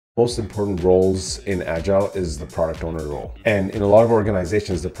Most important roles in Agile is the product owner role. And in a lot of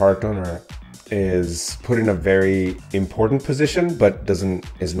organizations, the product owner is put in a very important position, but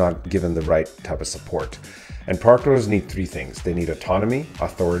is not given the right type of support. And product owners need three things. They need autonomy,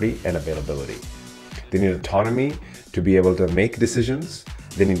 authority, and availability. They need autonomy to be able to make decisions.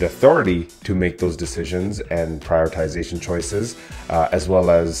 They need authority to make those decisions and prioritization choices, as well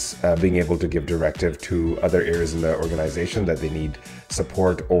as being able to give directive to other areas in the organization that they need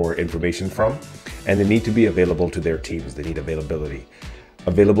support or information from. And they need to be available to their teams. They need availability.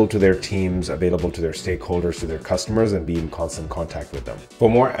 Available to their teams, available to their stakeholders, to their customers, and be in constant contact with them. For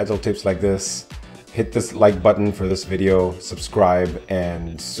more Agile tips like this, hit this like button for this video, subscribe,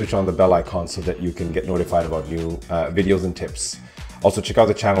 and switch on the bell icon so that you can get notified about new videos and tips. Also, check out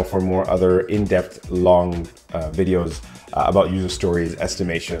the channel for more other in-depth, long videos about user stories,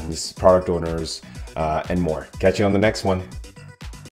 estimations, product owners, and more. Catch you on the next one.